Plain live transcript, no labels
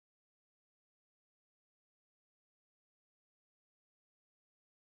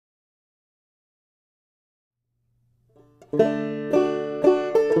Amazing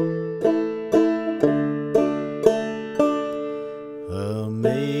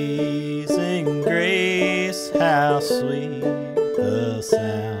grace, how sweet the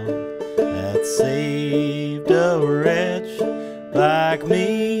sound that saved a wretch like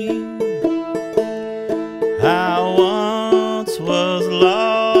me. I once was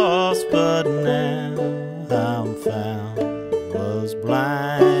lost, but now I'm found. Was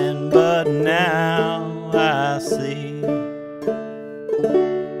blind, but now I see.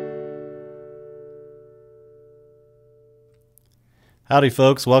 Howdy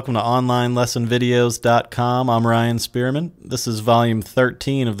folks, welcome to OnlineLessonVideos.com. I'm Ryan Spearman. This is volume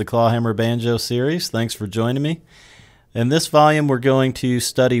 13 of the Clawhammer Banjo series. Thanks for joining me. In this volume we're going to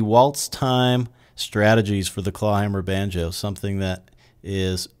study waltz time strategies for the Clawhammer Banjo, something that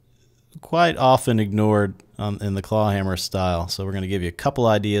is quite often ignored in the clawhammer style. So we're going to give you a couple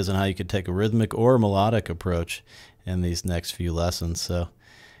ideas on how you could take a rhythmic or melodic approach in these next few lessons. So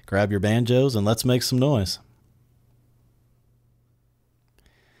grab your banjos and let's make some noise.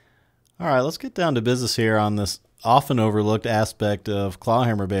 All right, let's get down to business here on this often overlooked aspect of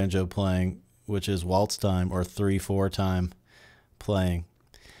clawhammer banjo playing, which is waltz time or 3/4 time playing.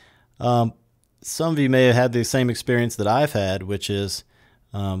 Some of you may have had the same experience that I've had, which is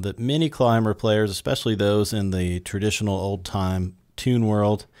that many clawhammer players, especially those in the traditional old-time tune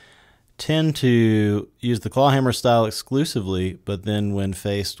world, tend to use the clawhammer style exclusively, but then when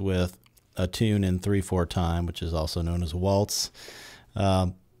faced with a tune in 3/4 time, which is also known as a waltz,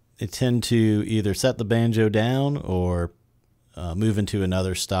 they tend to either set the banjo down or move into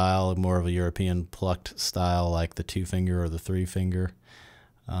another style, more of a European plucked style like the 2-finger or the 3-finger.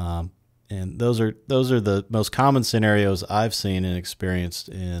 And those are the most common scenarios I've seen and experienced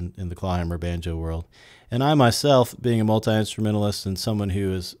in the clawhammer banjo world. And I myself, being a multi-instrumentalist and someone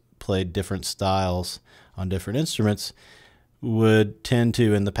who has played different styles on different instruments, would tend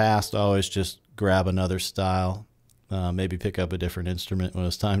to, in the past, always just grab another style, maybe pick up a different instrument when it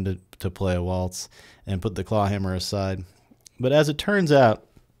was time to play a waltz, and put the clawhammer aside. But as it turns out,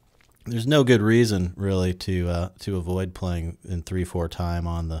 there's no good reason really to avoid playing in 3/4 time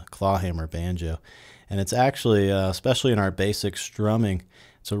on the clawhammer banjo, and it's actually, especially in our basic strumming,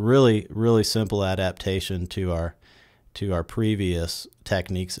 it's a really simple adaptation to our previous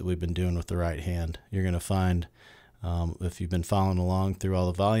techniques that we've been doing with the right hand. You're going to find, if you've been following along through all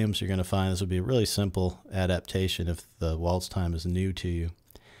the volumes, you're going to find this would be a really simple adaptation if the waltz time is new to you.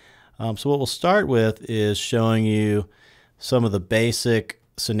 So what we'll start with is showing you some of the basic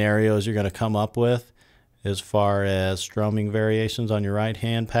scenarios you're going to come up with as far as strumming variations on your right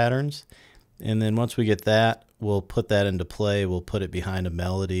hand patterns, and then once we get that, we'll put that into play. We'll put it behind a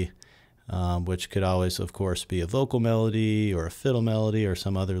melody, which could always of course be a vocal melody or a fiddle melody or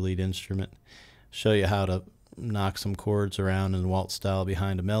some other lead instrument. Show you how to knock some chords around in waltz style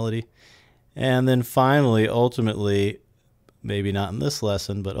behind a melody, and then finally, ultimately, maybe not in this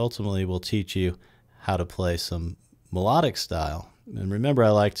lesson, but ultimately we'll teach you how to play some melodic style. And remember,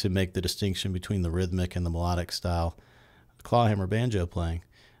 I like to make the distinction between the rhythmic and the melodic style clawhammer banjo playing.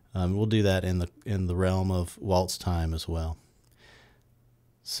 We'll do that in the realm of waltz time as well.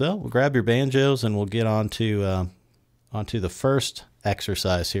 So we'll grab your banjos and we'll get onto the first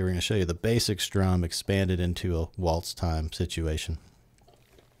exercise here. We're going to show you the basic strum expanded into a waltz time situation.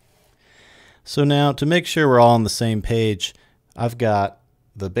 So now, to make sure we're all on the same page, I've got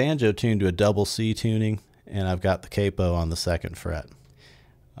the banjo tuned to a double C tuning, and I've got the capo on the 2nd fret.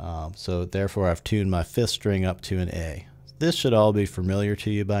 So therefore I've tuned my 5th string up to an A. This should all be familiar to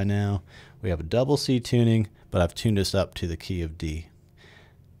you by now. We have a double C tuning, but I've tuned this up to the key of D.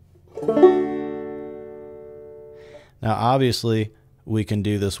 Now obviously we can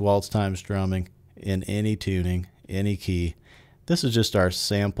do this waltz time strumming in any tuning, any key. This is just our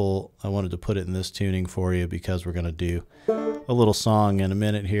sample. I wanted to put it in this tuning for you because we're going to do a little song in a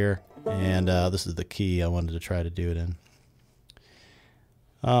minute here. And this is the key I wanted to try to do it in.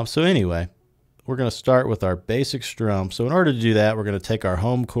 So anyway, we're going to start with our basic strum. So in order to do that, we're going to take our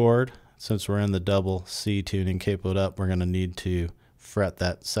home chord. Since we're in the double C tuning capoed up, we're going to need to fret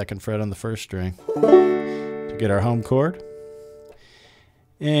that 2nd fret on the 1st string to get our home chord.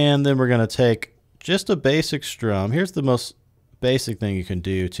 And then we're going to take just a basic strum. Here's the most basic thing you can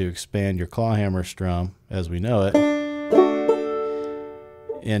do to expand your clawhammer strum as we know it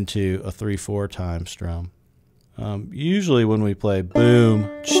into a 3/4 time strum. Usually when we play boom,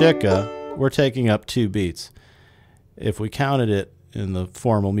 chicka, we're taking up 2 beats. If we counted it in the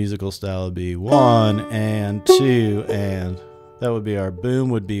formal musical style, it would be 1 and 2 and. That would be our boom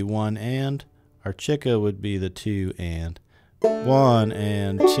would be 1 and. Our chicka would be the 2 and. 1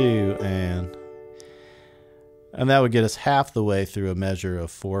 and 2 and. And that would get us half the way through a measure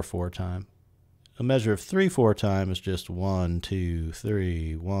of 4/4 time. A measure of 3/4 time is just 1, 2,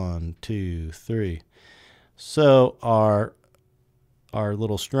 3, 1, 2, 3. So our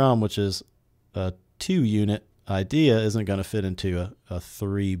little strum, which is a 2-unit idea, isn't going to fit into a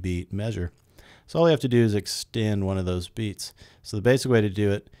 3-beat measure. So all we have to do is extend one of those beats. So the basic way to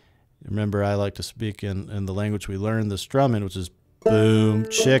do it, remember I like to speak in the language we learned the strum in, which is boom,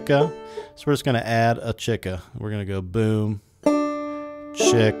 chicka. So we're just going to add a chicka. We're going to go boom,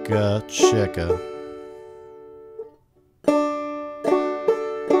 chicka, chicka.